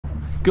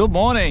Good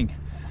morning.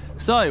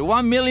 So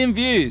 1 million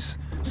views.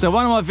 So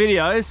one of my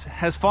videos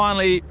has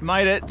finally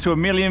made it to 1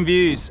 million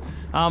views.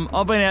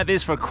 I've been at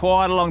this for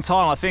quite a long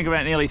time. I think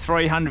about nearly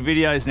 300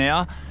 videos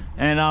now.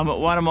 And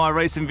one of my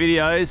recent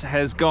videos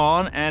has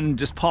gone and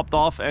just popped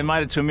off and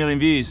made it to 1 million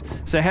views.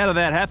 So how did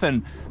that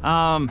happen?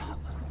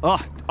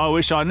 I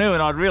wish I knew,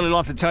 and I'd really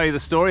love to tell you the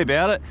story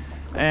about it.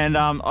 And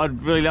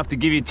I'd really love to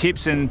give you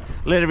tips and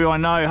let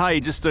everyone know, hey,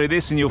 just do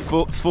this and you'll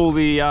fool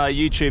the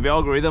YouTube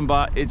algorithm,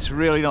 but it's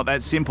really not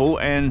that simple.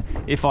 And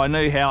if I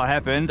knew how it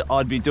happened,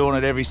 I'd be doing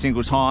it every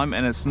single time,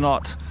 and it's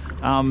not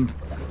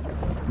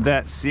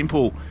that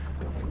simple.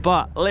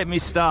 But let me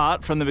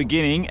start from the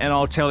beginning and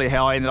I'll tell you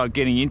how I ended up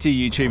getting into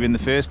YouTube in the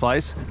first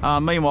place.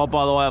 Meanwhile,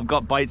 by the way, I've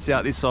got baits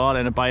out this side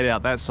and a bait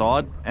out that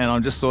side, and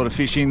I'm just sort of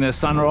fishing the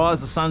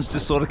sunrise. The sun's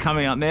just sort of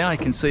coming up now. You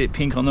can see it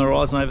pink on the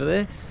horizon over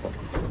there.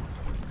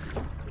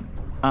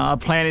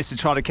 Plan is to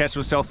try to catch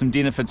myself some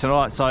dinner for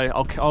tonight, so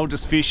I'll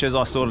just fish as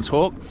I sort of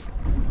talk.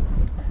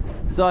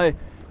 So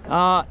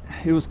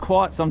it was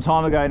quite some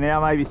time ago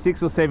now, maybe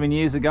 6 or 7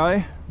 years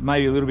ago,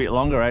 maybe a little bit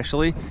longer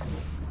actually,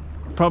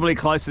 probably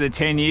closer to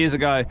 10 years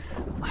ago.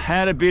 I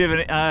had a bit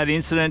of an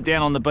incident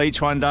down on the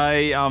beach one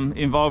day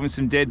involving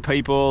some dead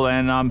people,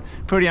 and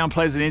pretty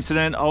unpleasant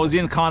incident. I was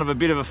in kind of a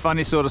bit of a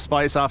funny sort of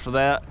space after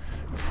that.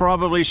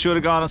 Probably should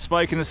have gone and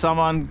spoken to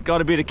someone,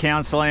 got a bit of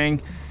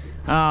counselling.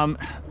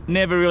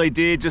 Never really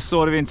did, just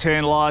sort of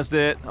internalized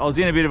it. I was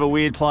in a bit of a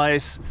weird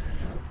place.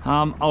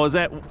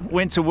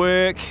 Went to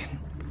work.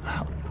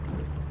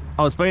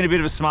 I was being a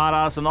bit of a smart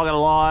ass, I'm not gonna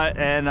lie,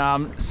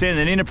 and sent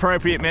an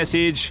inappropriate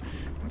message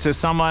to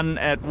someone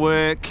at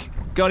work,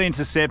 got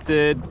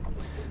intercepted.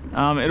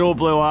 It all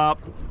blew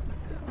up.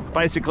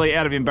 Basically,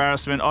 out of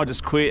embarrassment, I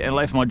just quit and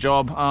left my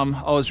job.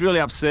 I was really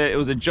upset. It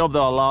was a job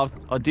that I loved.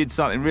 I did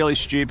something really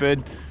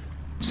stupid,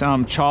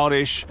 some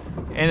childish,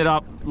 ended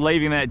up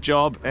leaving that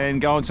job and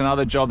going to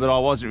another job that I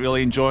wasn't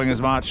really enjoying as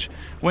much.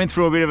 Went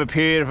through a bit of a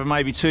period of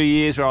maybe 2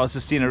 years where I was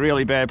just in a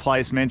really bad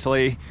place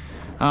mentally.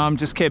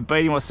 Just kept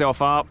beating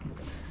myself up.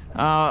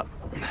 I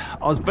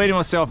was beating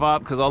myself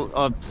up because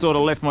I sort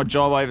of left my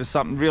job over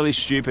something really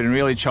stupid and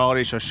really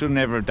childish. I should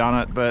never have done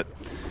it, but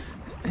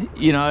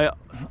you know,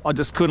 I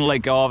just couldn't let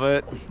go of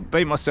it.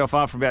 Beat myself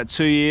up for about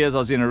 2 years. I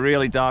was in a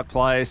really dark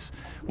place.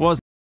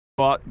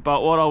 But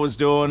what I was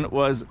doing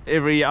was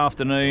every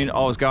afternoon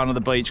I was going to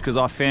the beach, because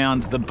I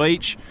found the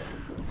beach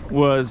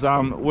was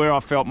where I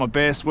felt my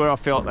best, where I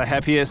felt the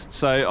happiest.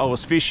 So I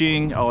was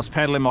fishing, I was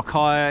paddling my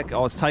kayak, I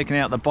was taking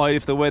out the boat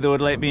if the weather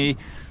would let me.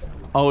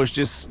 I was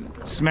just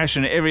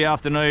smashing it every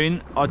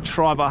afternoon. I'd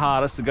try my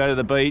hardest to go to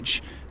the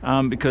beach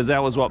because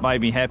that was what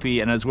made me happy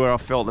and is where I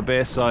felt the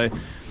best. So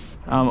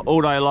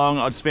all day long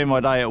I'd spend my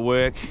day at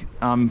work,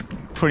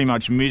 pretty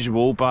much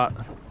miserable, but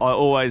I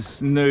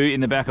always knew in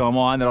the back of my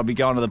mind that I'd be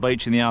going to the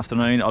beach in the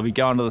afternoon, I'd be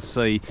going to the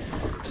sea.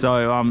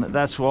 So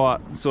that's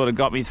what sort of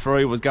got me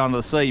through, was going to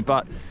the sea.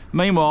 But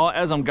meanwhile,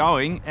 as I'm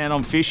going and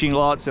I'm fishing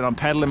lots and I'm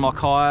paddling my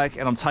kayak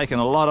and I'm taking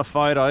a lot of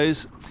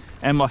photos,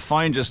 and my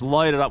phone just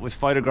loaded up with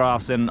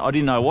photographs and I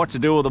didn't know what to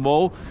do with them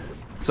all.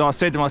 So I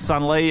said to my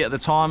son Lee at the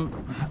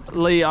time,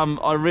 Lee,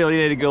 I really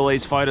need to get all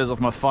these photos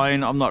off my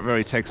phone. I'm not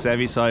very tech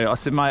savvy, so I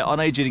said, mate, I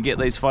need you to get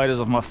these photos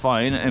off my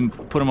phone and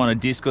put them on a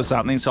disc or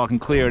something so I can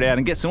clear it out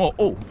and get some more,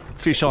 oh,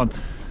 fish on.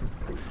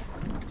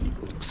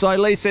 So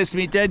Lee says to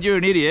me, Dad, you're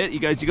an idiot. He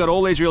goes, you got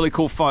all these really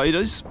cool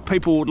photos.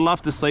 People would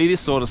love to see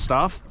this sort of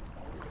stuff.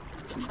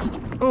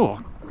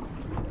 Oh,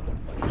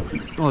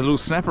 a little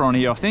snapper on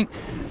here, I think.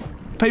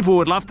 People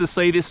would love to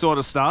see this sort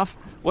of stuff.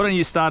 Why don't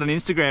you start an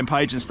Instagram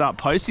page and start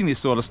posting this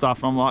sort of stuff?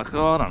 And I'm like,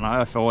 oh, I don't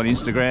know if I want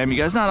Instagram. He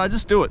goes, no,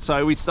 just do it.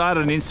 So we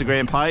started an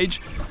Instagram page,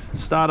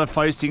 started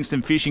posting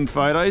some fishing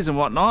photos and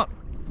whatnot.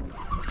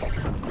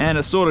 And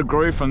it sort of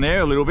grew from there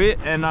a little bit.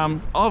 And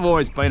I've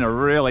always been a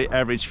really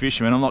average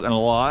fisherman, I'm not gonna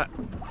lie.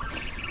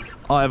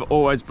 I've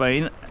always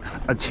been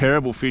a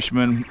terrible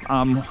fisherman.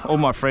 All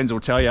my friends will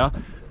tell you.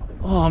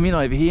 Oh, I'm in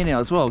over here now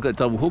as well. I've got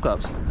double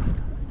hookups.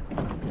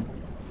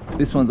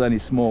 This one's only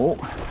small.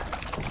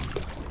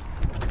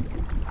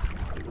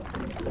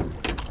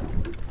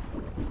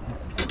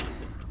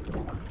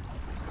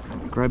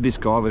 Grab this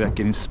guy without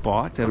getting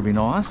spiked, that'll be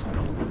nice.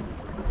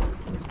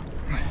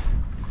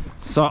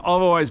 So I've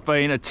always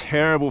been a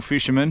terrible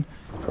fisherman.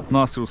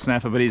 Nice little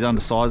snapper, but he's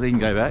undersized, he can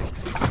go back.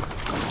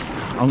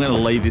 I'm gonna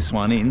leave this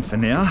one in for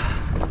now.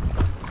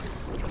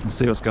 Let's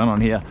see what's going on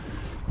here.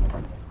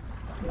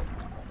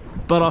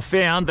 But I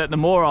found that the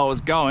more I was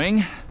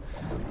going,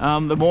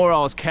 the more I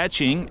was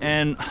catching,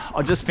 and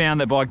I just found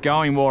that by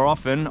going more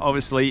often,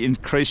 obviously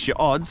increased your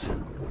odds.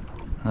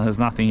 There's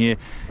nothing here.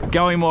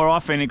 Going more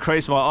often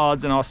increased my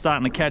odds, and I was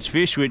starting to catch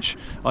fish, which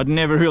I'd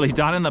never really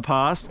done in the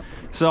past.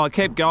 So I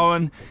kept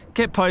going,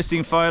 kept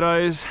posting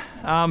photos.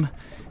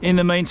 In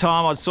the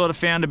meantime, I'd sort of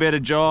found a better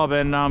job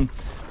and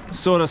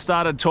sort of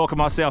started talking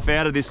myself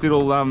out of this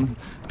little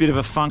bit of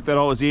a funk that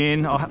I was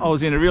in. I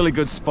was in a really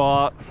good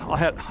spot.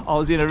 I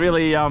was in a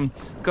really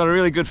got a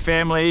really good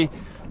family.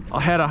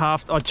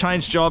 I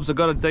changed jobs. I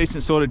got a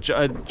decent sort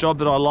of job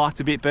that I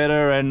liked a bit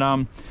better,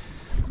 and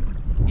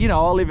you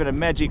know, I live in a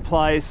magic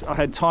place. I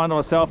had time to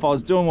myself. I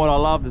was doing what I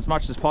loved as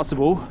much as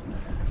possible,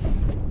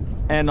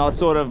 and I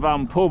sort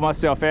of pulled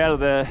myself out of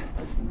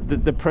the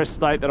depressed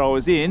state that I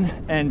was in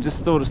and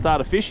just sort of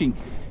started fishing.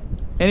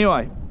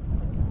 Anyway,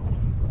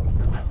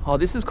 oh,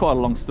 this is quite a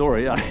long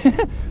story.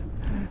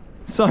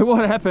 So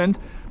what happened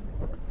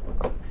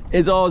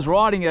is I was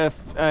writing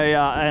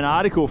an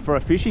article for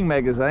a fishing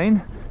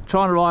magazine,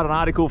 trying to write an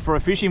article for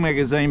a fishing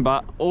magazine,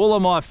 but all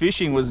of my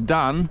fishing was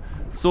done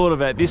sort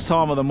of at this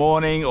time of the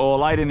morning or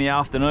late in the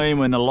afternoon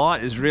when the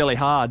light is really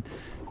hard.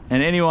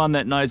 And anyone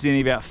that knows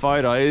anything about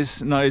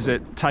photos knows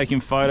that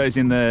taking photos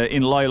in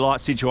low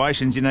light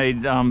situations, you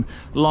need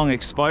long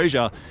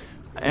exposure.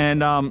 And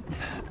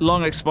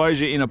long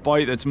exposure in a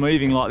boat that's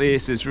moving like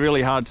this is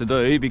really hard to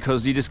do,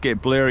 because you just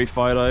get blurry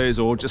photos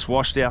or just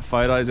washed out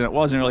photos, and it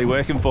wasn't really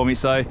working for me.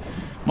 So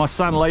my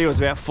son Lee was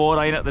about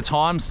 14 at the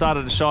time,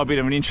 started to show a bit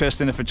of an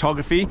interest in the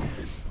photography.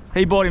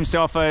 He bought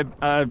himself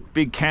a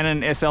big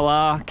Canon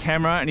SLR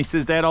camera, and he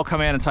says, "Dad, I'll come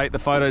out and take the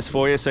photos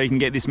for you so you can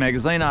get this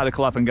magazine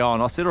article up and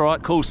going." I said, "All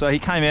right, cool." So he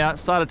came out,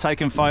 started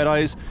taking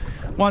photos.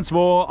 Once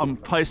more, I'm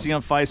posting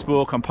on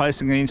Facebook, I'm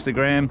posting on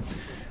Instagram.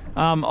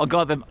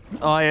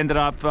 I ended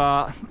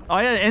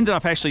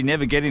up actually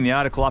never getting the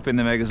article up in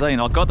the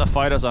magazine. I got the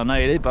photos I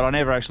needed, but I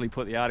never actually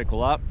put the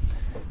article up.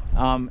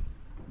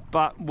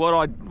 But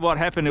what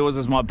happened, it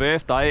was my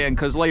birthday, and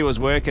because Lee was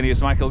working, he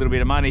was making a little bit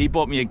of money, he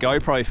bought me a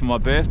GoPro for my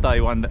birthday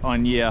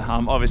one year.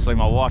 Obviously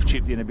my wife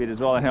chipped in a bit as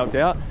well and helped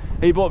out.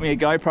 He bought me a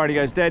GoPro and he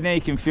goes, "Dad, now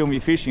you can film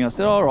your fishing." I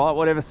said, "All right,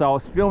 whatever." So I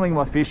was filming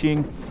my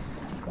fishing,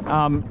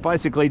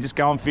 basically just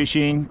going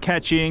fishing,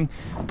 catching,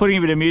 putting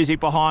a bit of music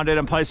behind it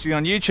and posting it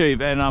on YouTube.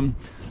 And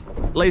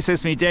Lee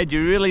says to me, "Dad,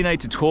 you really need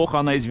to talk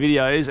on these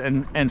videos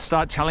and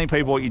start telling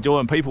people what you're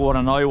doing. People want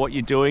to know what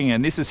you're doing,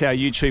 and this is how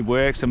YouTube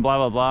works," and blah,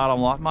 blah, blah. And I'm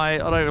like,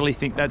 "Mate, I don't really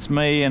think that's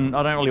me, and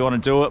I don't really want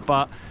to do it."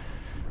 But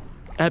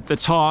at the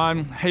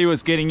time, he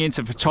was getting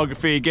into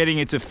photography, getting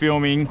into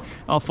filming.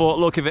 I thought,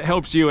 look, if it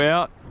helps you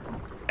out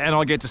and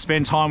I get to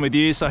spend time with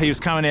you. So he was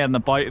coming out in the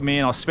boat with me,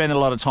 and I spent a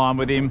lot of time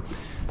with him.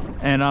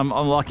 And I'm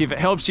like, if it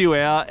helps you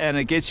out and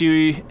it gets you,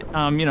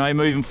 you know,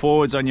 moving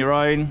forwards on your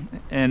own,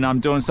 and I'm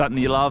doing something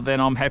you love,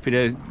 then I'm happy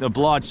to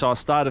oblige. So I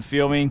started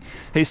filming,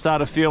 he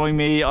started filming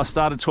me, I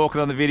started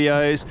talking on the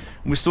videos,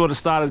 and we sort of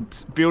started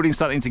building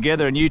something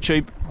together. And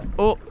YouTube,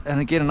 oh, and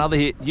again another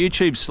hit,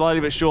 YouTube slowly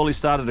but surely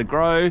started to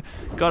grow,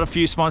 got a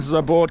few sponsors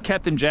on board.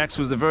 Captain Jacks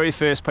was the very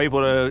first people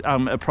to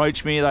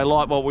approach me. They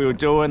liked what we were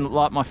doing,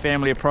 liked my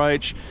family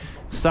approach,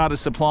 started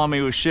supplying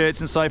me with shirts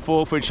and so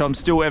forth, which I'm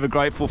still ever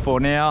grateful for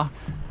now.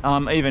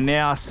 Even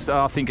now,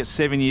 I think it's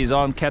 7 years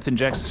on, Captain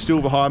Jacks is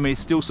still behind me,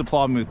 still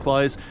supplying me with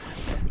clothes.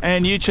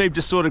 And YouTube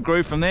just sort of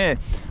grew from there.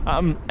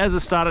 As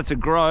it started to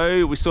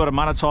grow, we sort of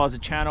monetized the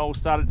channel,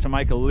 started to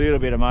make a little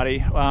bit of money.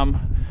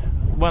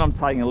 When I'm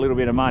taking a little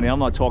bit of money, I'm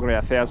not talking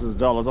about thousands of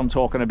dollars, I'm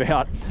talking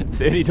about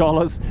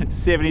 $30,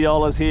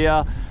 $70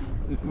 here,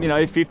 you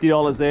know,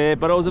 $50 there.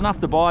 But it was enough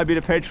to buy a bit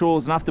of petrol, it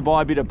was enough to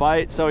buy a bit of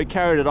bait, so we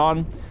carried it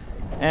on.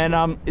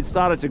 And it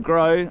started to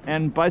grow,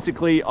 and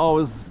basically I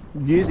was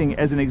using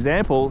as an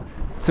example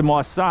to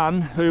my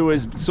son, who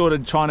was sort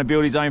of trying to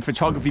build his own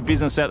photography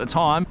business at the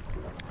time.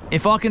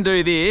 If I can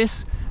do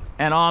this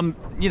and I'm,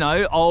 you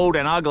know, old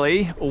and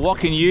ugly, well, what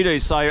can you do?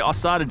 So I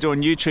started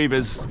doing YouTube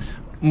as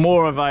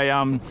more of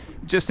a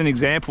just an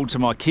example to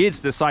my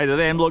kids, to say to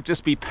them, look,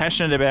 just be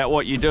passionate about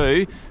what you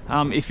do.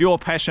 If you're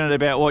passionate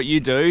about what you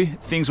do,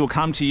 things will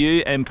come to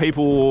you, and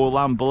people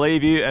will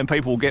believe you, and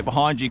people will get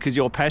behind you because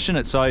you're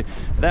passionate. So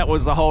that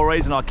was the whole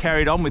reason I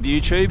carried on with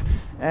YouTube.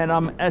 And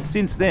as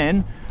since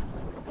then,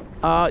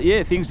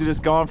 yeah, things have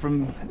just gone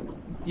from,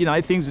 you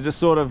know, things have just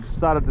sort of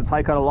started to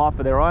take on a life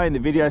of their own. The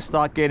videos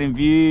start getting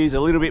views,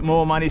 a little bit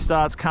more money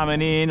starts coming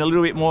in, a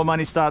little bit more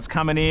money starts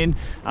coming in.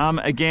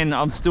 Again,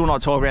 I'm still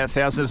not talking about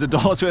thousands of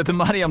dollars worth of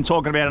money. I'm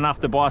talking about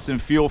enough to buy some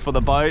fuel for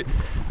the boat,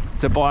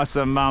 to buy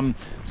some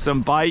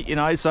bait, you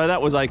know, so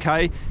that was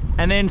okay.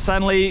 And then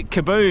suddenly,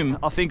 kaboom,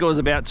 I think it was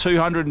about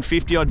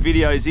 250 odd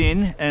videos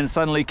in, and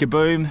suddenly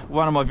kaboom,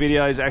 one of my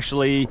videos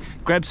actually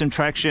grabbed some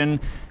traction,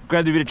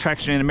 grabbed a bit of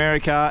traction in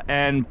America,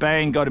 and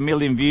bang, got 1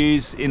 million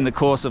views in the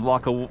course of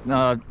like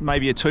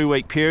maybe a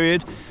 2-week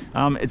period.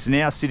 It's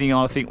now sitting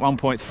on, I think,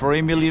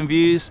 1.3 million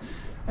views.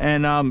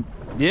 And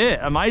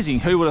yeah, amazing,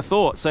 who would have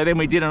thought? So then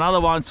we did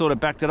another one, sort of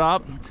backed it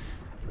up.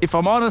 If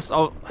I'm honest,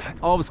 I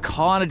was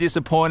kind of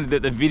disappointed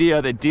that the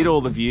video that did all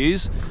the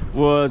views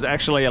was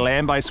actually a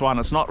land-based one.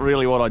 It's not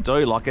really what I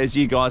do. Like, as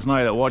you guys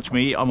know that watch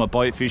me, I'm a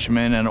boat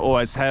fisherman and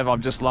always have.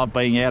 I've just loved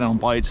being out on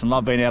boats and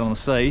love being out on the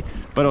sea.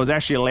 But it was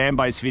actually a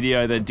land-based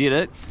video that did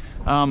it.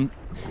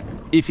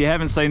 If you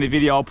haven't seen the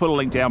video, I'll put a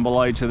link down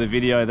below to the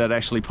video that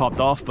actually popped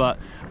off. But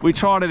we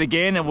tried it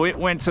again, and we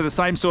went to the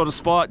same sort of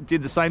spot,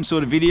 did the same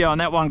sort of video,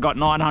 and that one got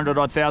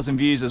 900,000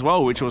 views as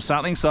well, which was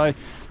something. So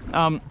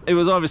it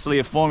was obviously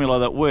a formula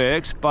that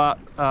works, but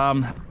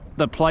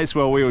the place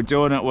where we were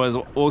doing it was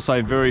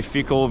also very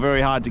fickle,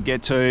 very hard to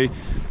get to,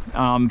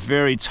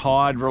 very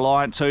tide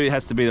reliant too. It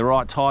has to be the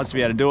right tides to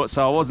be able to do it,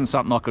 so it wasn't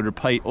something I could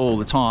repeat all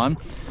the time.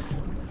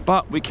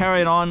 But we're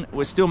carrying on,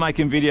 we're still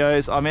making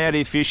videos. I'm out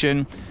here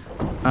fishing.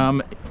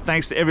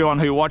 Thanks to everyone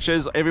who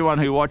watches,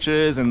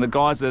 and the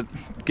guys that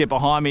get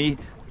behind me.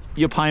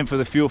 You're paying for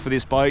the fuel for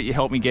this boat. You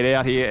help me get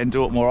out here and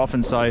do it more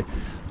often, so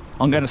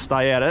I'm going to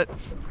stay at it.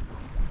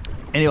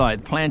 Anyway,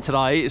 the plan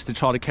today is to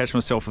try to catch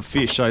myself a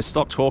fish. So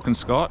stop talking,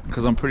 Scott,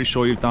 because I'm pretty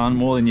sure you've done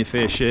more than your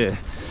fair share.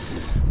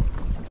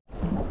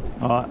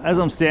 As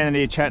I'm standing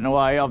here chatting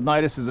away, I've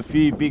noticed there's a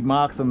few big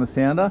marks on the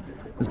sounder.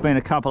 There's been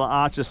a couple of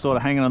arches sort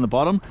of hanging on the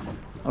bottom.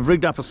 I've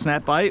rigged up a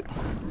snap bait.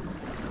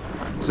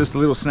 It's just a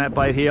little snap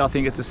bait here. I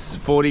think it's a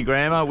 40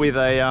 grammer with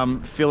a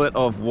fillet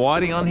of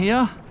whiting on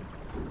here.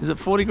 Is it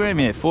 40 gram?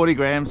 Yeah, 40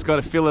 grams. It's got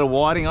a fillet of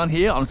whiting on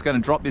here. I'm just going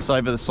to drop this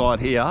over the side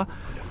here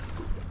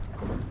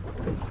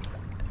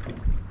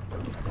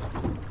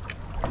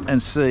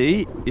and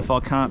see if I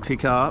can't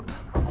pick up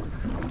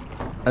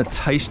a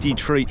tasty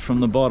treat from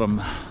the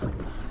bottom.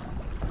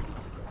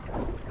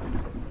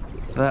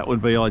 That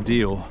would be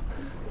ideal.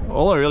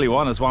 All I really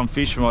want is one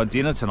fish for my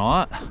dinner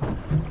tonight.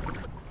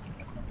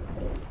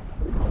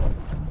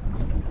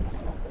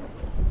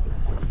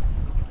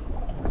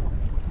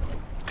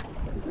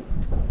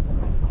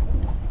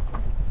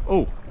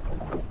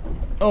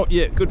 Oh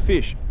yeah, good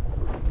fish.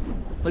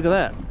 Look at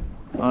that.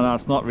 Oh no,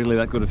 it's not really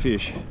that good a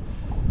fish.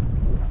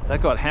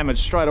 That got hammered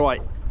straight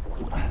away.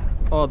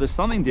 Oh, there's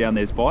something down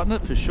there's biting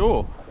it for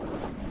sure.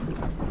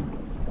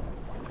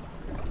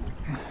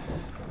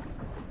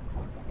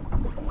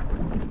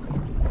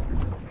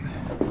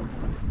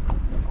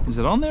 Is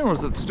it on there, or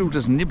is it still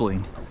just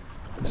nibbling?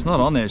 It's not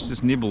on there, it's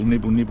just nibble,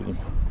 nibble, nibble.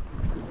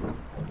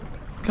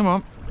 Come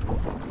on.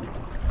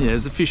 Yeah,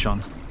 there's a fish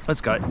on.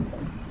 Let's go.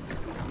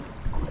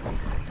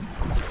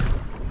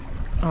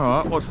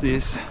 Alright, what's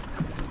this?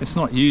 It's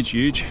not huge.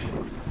 It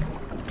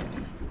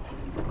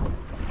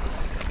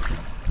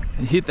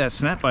hit that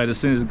snap bait as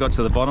soon as it got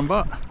to the bottom,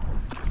 but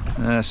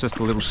it's just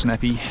a little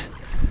snappy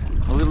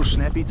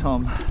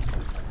Tom.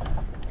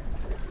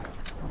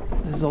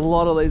 There's a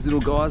lot of these little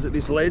guys at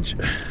this ledge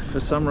for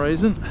some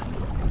reason.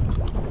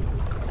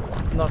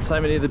 Not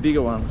so many of the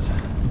bigger ones.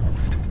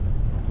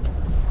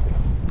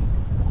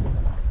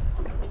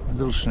 A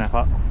little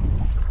snapper.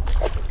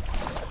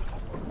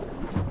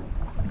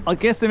 I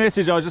guess the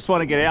message I just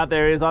want to get out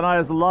there is, I know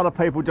there's a lot of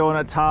people doing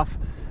it tough.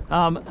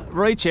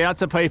 Reach out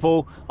to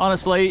people.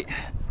 Honestly,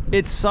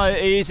 it's so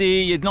easy.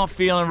 You're not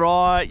feeling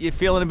right, you're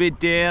feeling a bit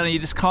down, and you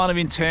just kind of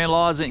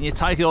internalise it and you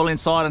take it all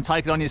inside and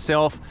take it on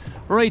yourself.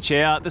 Reach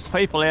out. There's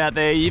people out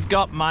there. You've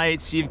got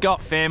mates, you've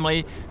got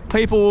family.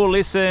 People will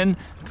listen.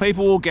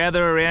 People will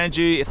gather around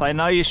you. If they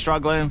know you're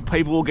struggling,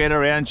 people will get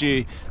around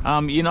you.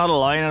 You're not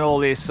alone in all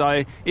this.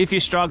 So if you're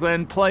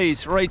struggling,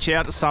 please reach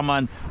out to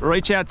someone.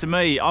 Reach out to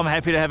me. I'm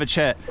happy to have a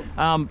chat.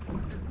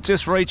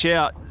 Just reach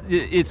out.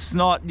 It's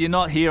not, you're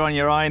not here on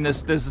your own.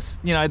 There's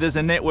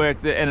a network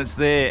and it's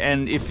there.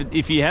 And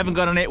if you haven't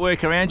got a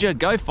network around you,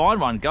 go find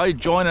one. Go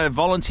join a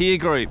volunteer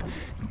group.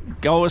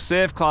 Go to a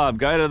surf club.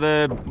 Go to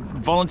the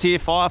volunteer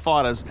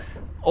firefighters.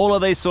 All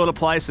of these sort of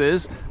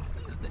places,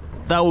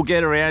 they will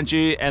get around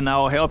you and they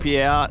will help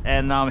you out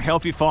and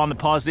help you find the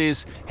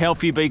positives,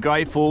 help you be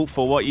grateful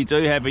for what you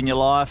do have in your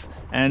life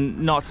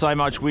and not so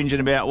much whinging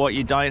about what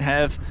you don't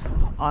have.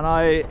 I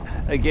know,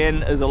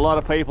 again, there's a lot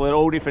of people in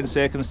all different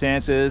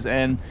circumstances,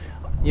 and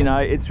you know,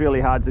 it's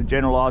really hard to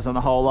generalize on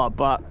the whole lot,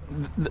 but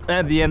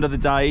at the end of the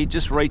day,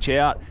 just reach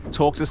out,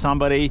 talk to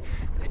somebody.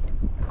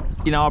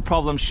 You know, a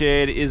problem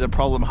shared is a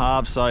problem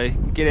halved, so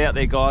get out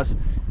there, guys.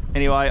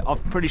 Anyway, I'm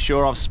pretty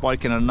sure I've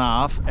spoken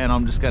enough, and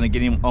I'm just going to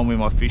get on with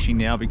my fishing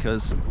now,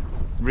 because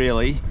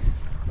really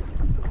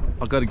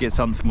I've got to get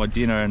something for my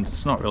dinner and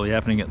it's not really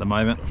happening at the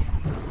moment.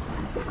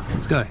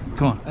 Let's go,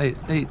 come on,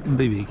 eat and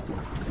be big.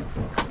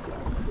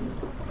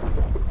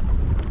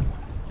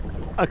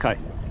 Okay.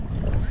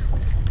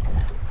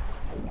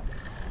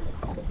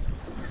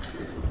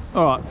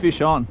 Alright,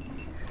 fish on.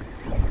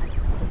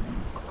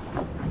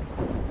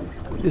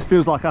 This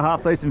feels like a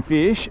half decent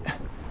fish.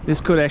 This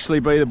could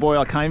actually be the boy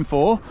I came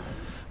for.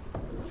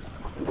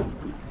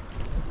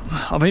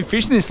 I've been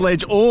fishing this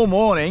ledge all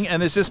morning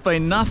and there's just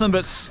been nothing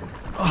but,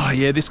 oh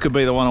yeah, this could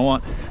be the one I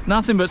want.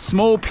 Nothing but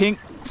small pink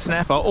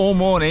snapper all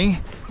morning,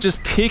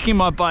 just picking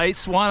my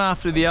baits one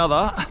after the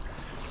other.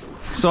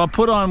 So I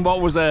put on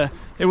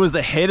it was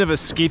the head of a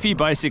skippy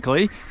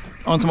basically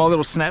onto my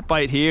little snap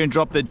bait here and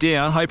dropped it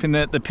down, hoping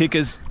that the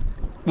pickers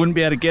wouldn't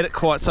be able to get it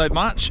quite so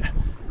much.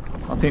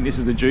 I think this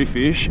is a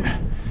jewfish.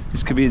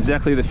 This could be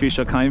exactly the fish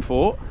I came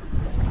for,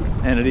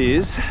 and it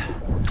is.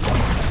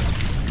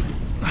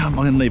 I'm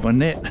going to need my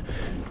net.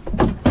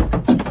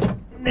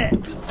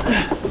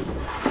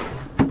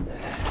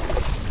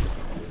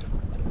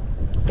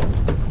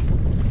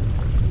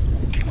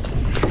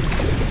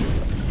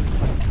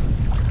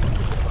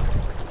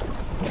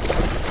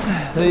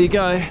 There you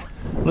go.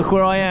 Look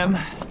where I am.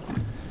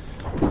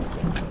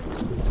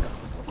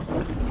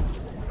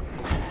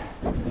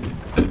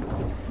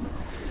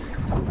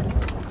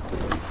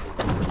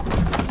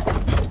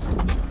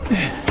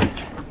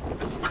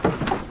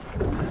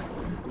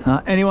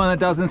 Anyone that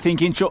doesn't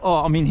think inshore,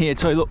 oh, I'm in here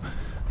too, look.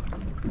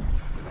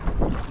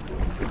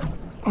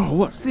 Oh,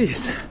 what's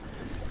this?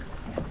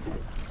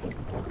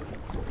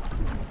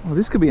 Oh,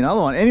 this could be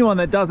another one. Anyone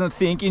that doesn't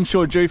think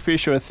inshore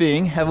jewfish are a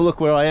thing, have a look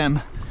where I am.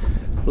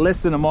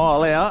 Less than a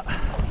mile out,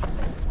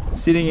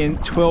 sitting in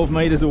 12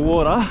 meters of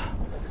water.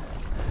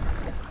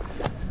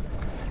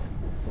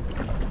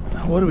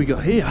 What do we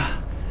got here?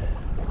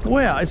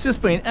 Wow, it's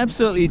just been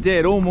absolutely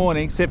dead all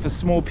morning except for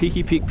small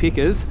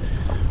pickers.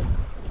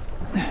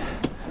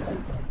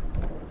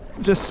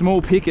 Just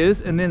small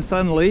pickers, and then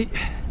suddenly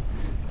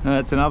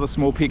it's another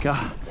small picker,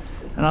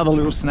 another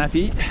little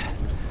snappy.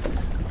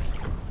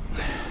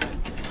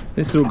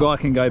 This little guy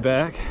can go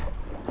back.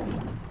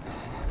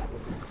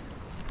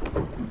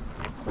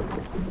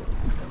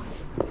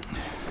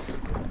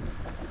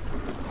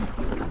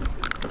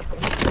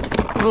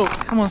 Oh,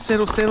 come on,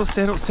 settle, don't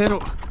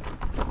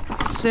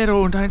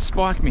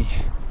spike me.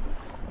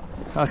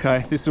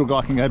 Okay, this little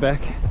guy can go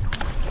back.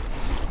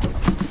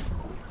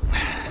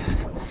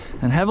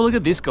 And have a look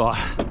at this guy.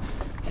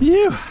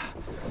 Phew.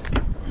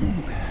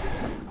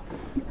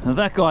 Now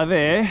that guy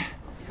there,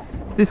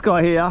 this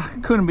guy here,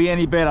 couldn't be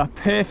any better.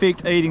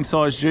 Perfect eating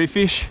size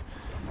jewfish.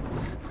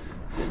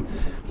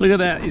 Look at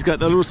that, he's got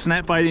the little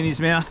snap bait in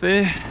his mouth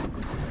there.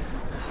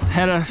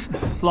 Had a,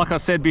 like I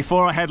said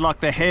before, I had like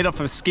the head off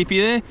of Skippy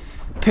there.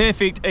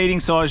 Perfect eating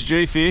size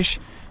jewfish.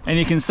 And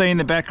you can see in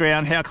the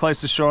background how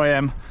close to shore I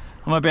am.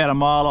 I'm about a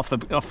mile off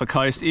the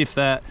coast, if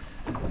that.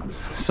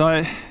 So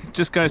it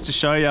just goes to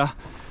show you,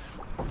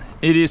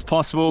 it is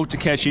possible to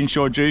catch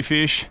inshore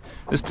jewfish.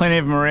 There's plenty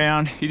of them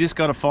around. You just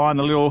got to find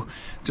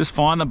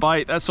the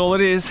bait. That's all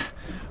it is.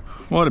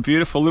 What a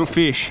beautiful little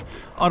fish.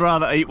 I'd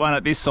rather eat one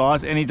at this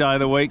size any day of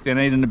the week than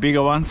eating the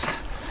bigger ones.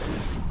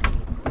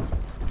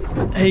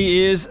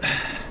 He is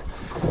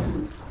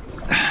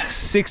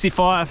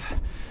 65.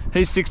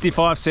 He's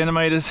 65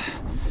 centimeters.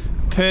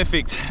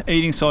 Perfect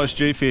eating size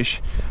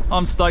jewfish.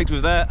 I'm stoked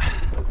with that.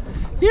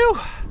 Phew.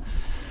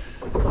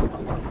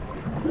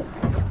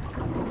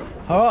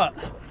 All right.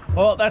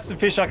 Well, that's the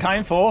fish I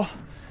came for.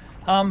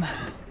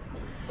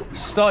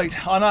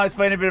 Stoked. I know it's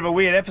been a bit of a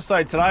weird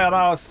episode today. I know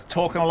I was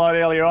talking a lot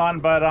earlier on,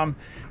 but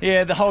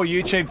yeah, the whole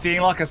YouTube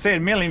thing, like I said,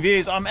 1 million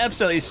views. I'm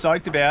absolutely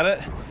stoked about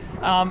it.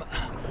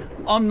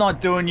 I'm not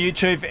doing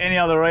YouTube for any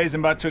other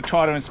reason but to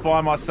try to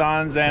inspire my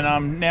sons,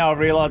 and now I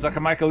realise I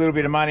can make a little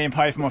bit of money and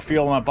pay for my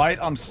fuel and my bait.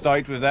 I'm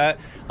stoked with that.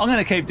 I'm going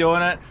to keep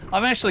doing it.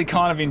 I'm actually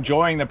kind of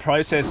enjoying the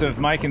process of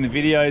making the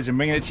videos and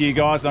bringing it to you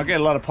guys, and I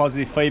get a lot of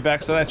positive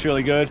feedback, so that's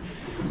really good.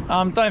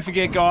 Don't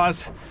forget,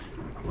 guys,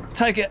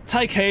 take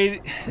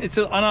heed.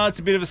 I know it's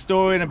a bit of a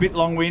story and a bit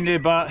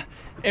long-winded, but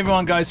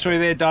everyone goes through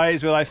their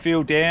days where they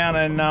feel down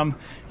and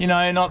you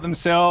know, not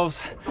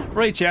themselves.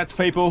 Reach out to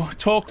people,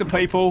 talk to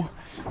people.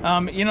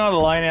 You're not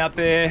alone out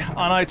there.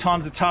 I know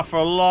times are tough for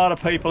a lot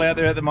of people out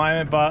there at the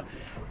moment, but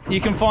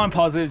you can find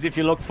positives if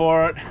you look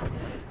for it.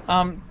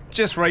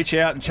 Just reach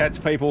out and chat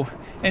to people.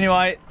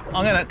 Anyway,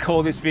 I'm going to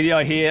call this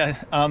video here.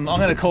 I'm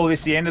going to call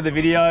this the end of the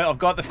video. I've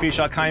got the fish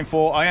I came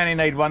for. I only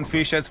need one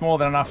fish. That's more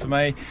than enough for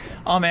me.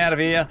 I'm out of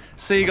here.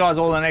 See you guys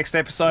all in the next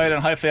episode,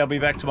 and hopefully I'll be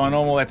back to my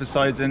normal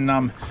episodes and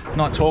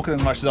not talking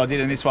as much as I did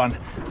in this one.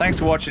 Thanks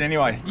for watching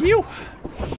anyway. You.